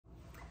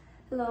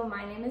Hello,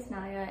 my name is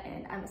Nyah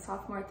and I'm a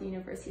sophomore at the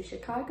University of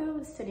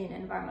Chicago studying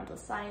environmental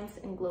science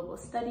and global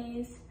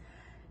studies.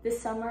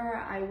 This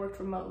summer I worked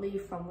remotely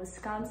from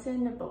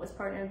Wisconsin but was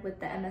partnered with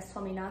the MS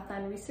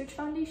Swaminathan Research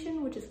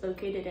Foundation, which is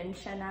located in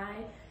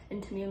Chennai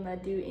in Tamil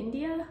Nadu,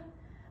 India.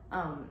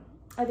 I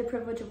had the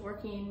privilege of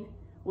working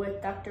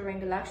with Dr.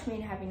 Rangalakshmi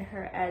and having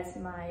her as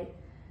my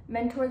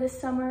mentor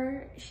this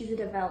summer. She's a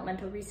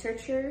developmental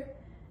researcher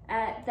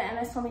at the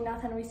MS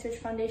Swaminathan Research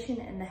Foundation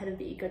and the head of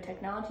the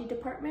Ecotechnology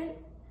Department,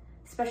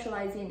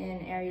 specializing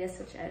in areas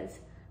such as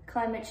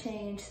climate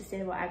change,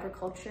 sustainable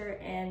agriculture,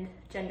 and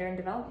gender and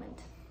development.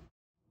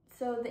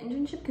 So the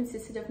internship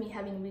consisted of me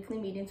having weekly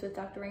meetings with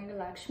Dr.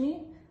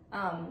 Rangalakshmi.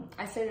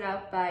 I started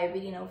out by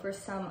reading over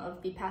some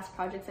of the past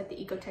projects that the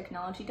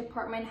Ecotechnology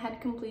Department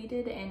had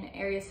completed in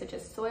areas such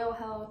as soil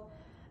health,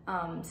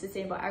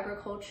 sustainable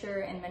agriculture,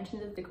 and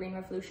mentions of the Green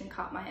Revolution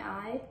caught my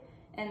eye.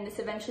 And this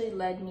eventually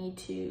led me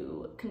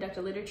to conduct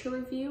a literature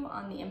review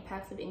on the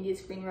impacts of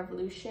India's Green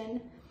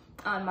Revolution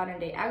on modern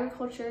day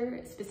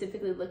agriculture,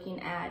 specifically looking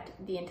at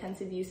the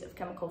intensive use of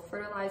chemical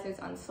fertilizers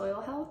on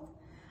soil health.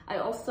 I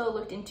also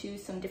looked into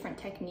some different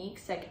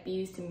techniques that could be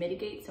used to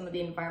mitigate some of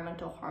the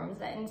environmental harms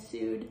that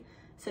ensued,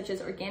 such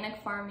as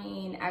organic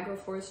farming,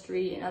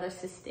 agroforestry, and other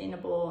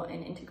sustainable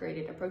and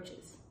integrated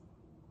approaches.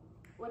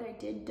 What I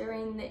did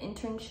during the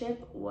internship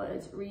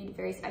was read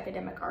various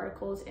academic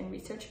articles and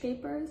research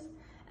papers,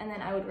 and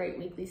then I would write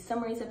weekly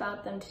summaries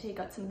about them to take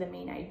out some of the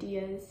main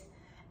ideas.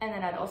 And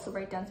then I'd also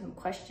write down some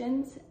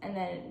questions. And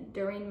then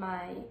during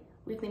my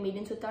weekly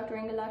meetings with Dr.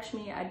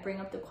 Rangalakshmi, I'd bring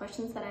up the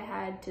questions that I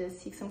had to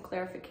seek some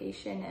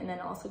clarification and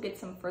then also get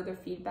some further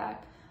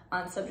feedback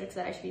on subjects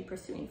that I should be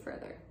pursuing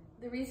further.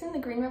 The reason the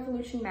Green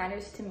Revolution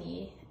matters to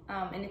me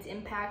and its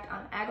impact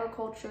on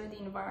agriculture, the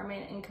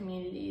environment, and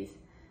communities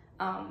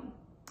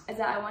is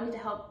that I wanted to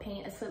help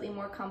paint a slightly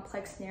more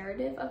complex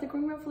narrative of the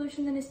Green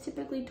Revolution than is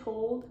typically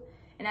told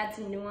and add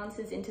some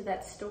nuances into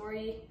that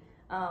story.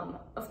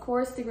 Of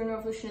course, the Green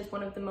Revolution is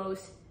one of the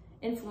most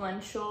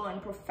influential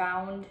and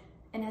profound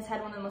and has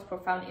had one of the most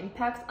profound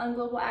impacts on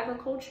global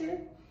agriculture.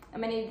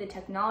 And many of the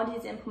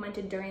technologies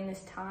implemented during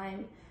this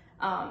time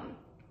have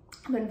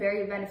been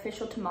very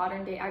beneficial to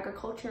modern day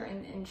agriculture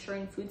and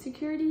ensuring food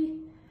security.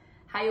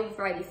 High yield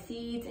variety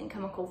seeds and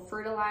chemical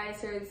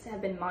fertilizers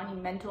have been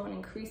monumental in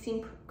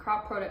increasing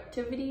crop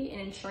productivity and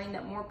ensuring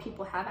that more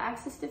people have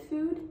access to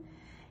food.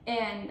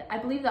 And I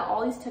believe that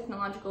all these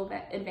technological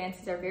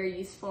advances are very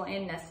useful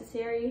and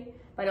necessary,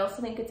 but I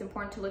also think it's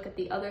important to look at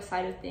the other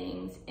side of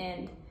things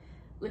and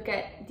look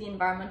at the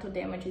environmental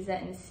damages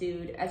that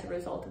ensued as a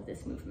result of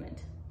this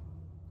movement.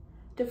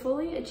 To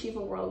fully achieve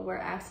a world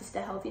where access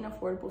to healthy and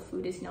affordable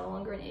food is no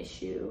longer an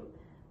issue,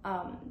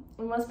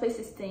 we must place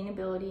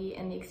sustainability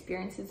and the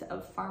experiences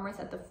of farmers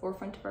at the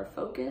forefront of our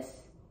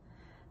focus.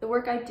 The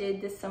work I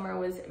did this summer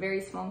was very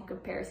small in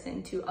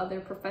comparison to other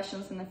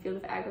professionals in the field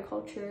of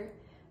agriculture,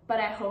 but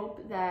I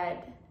hope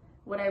that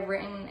what I've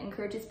written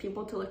encourages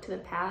people to look to the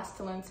past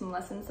to learn some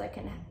lessons that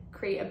can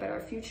create a better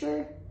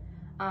future.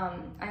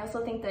 I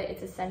also think that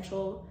it's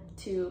essential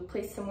to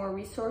place some more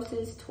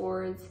resources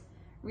towards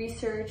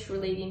research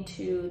relating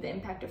to the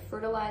impact of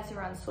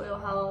fertilizer on soil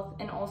health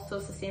and also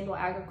sustainable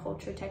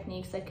agriculture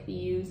techniques that could be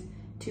used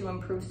to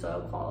improve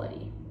soil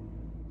quality.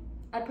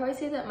 I'd probably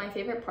say that my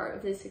favorite part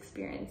of this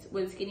experience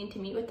was getting to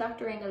meet with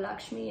Dr.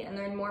 Rangalakshmi and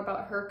learn more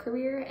about her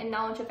career and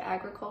knowledge of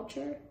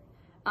agriculture.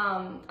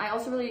 I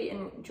also really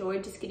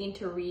enjoyed just getting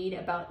to read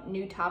about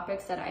new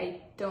topics that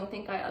I don't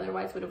think I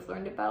otherwise would have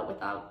learned about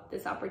without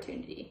this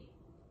opportunity.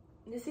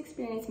 This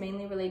experience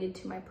mainly related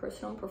to my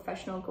personal and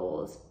professional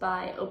goals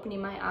by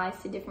opening my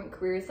eyes to different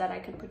careers that I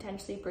could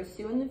potentially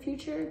pursue in the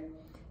future.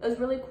 It was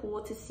really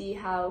cool to see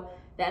how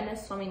the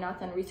MS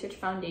Swaminathan Research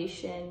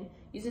Foundation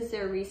uses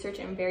their research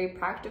in very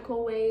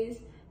practical ways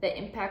that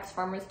impacts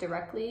farmers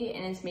directly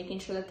and is making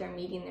sure that they're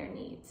meeting their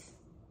needs.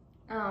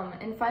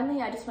 And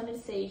finally, I just wanted to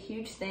say a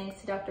huge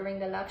thanks to Dr.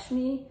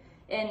 Rangalakshmi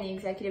and the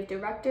Executive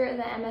Director of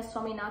the MS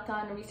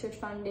Swaminathan Research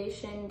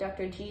Foundation,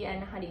 Dr.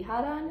 G.N.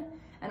 Hariharan,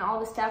 and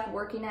all the staff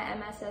working at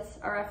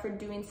MSSRF for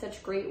doing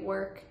such great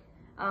work.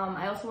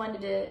 I also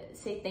wanted to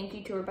say thank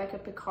you to Rebecca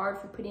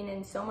Picard for putting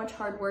in so much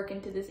hard work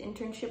into this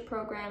internship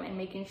program and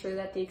making sure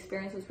that the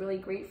experience was really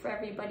great for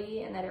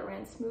everybody and that it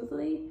ran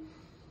smoothly.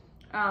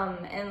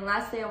 And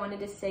lastly, I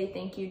wanted to say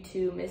thank you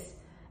to Ms.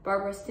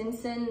 Barbara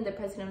Stinson, the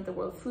president of the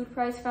World Food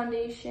Prize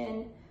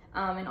Foundation,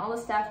 and all the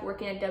staff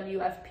working at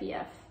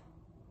WFPF.